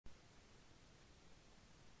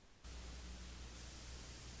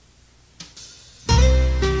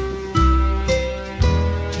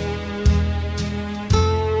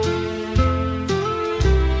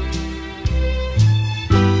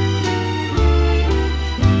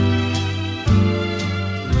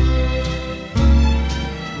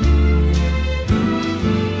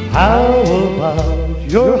How about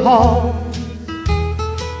your heart?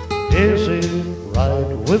 Is it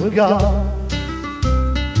right with God?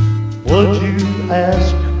 Would you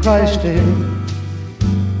ask Christ in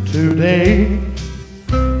today?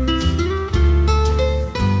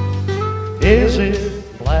 Is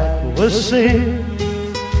it black with sin,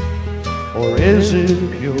 or is it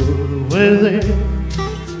pure within?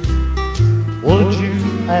 Would you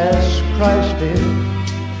ask Christ in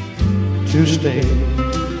to stay?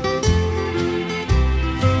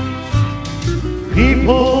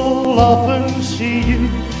 People often see you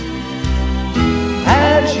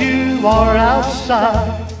as you are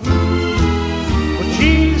outside, but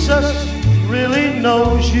Jesus really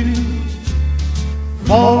knows you,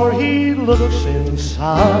 for He looks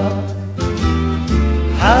inside.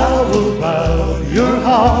 How about your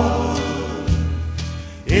heart?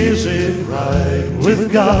 Is it right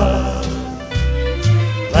with God?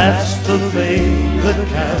 That's the thing that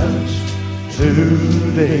counts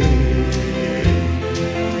today.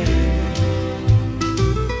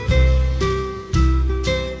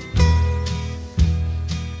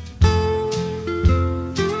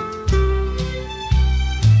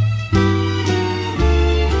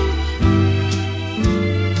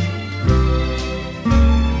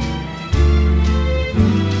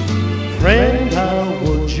 Friend, how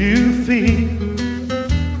would you feel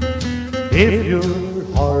if your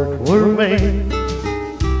heart were made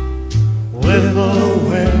with a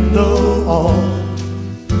window on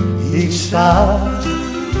each side,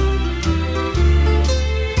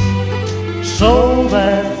 so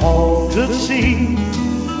that all could see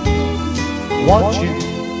what you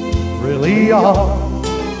really are,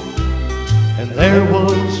 and there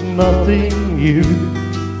was nothing you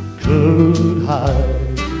could hide?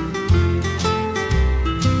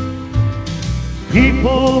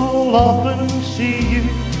 People often see you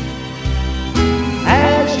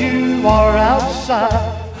as you are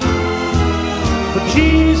outside, but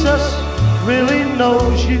Jesus really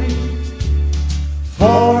knows you,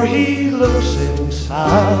 for He looks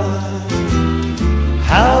inside.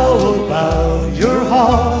 How about your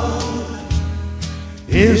heart?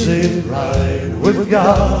 Is it right with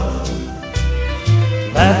God?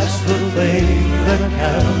 That's the thing that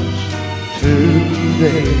counts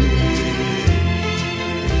today.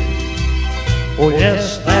 Oh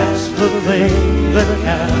yes, that's the thing that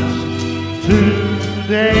counts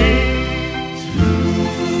today.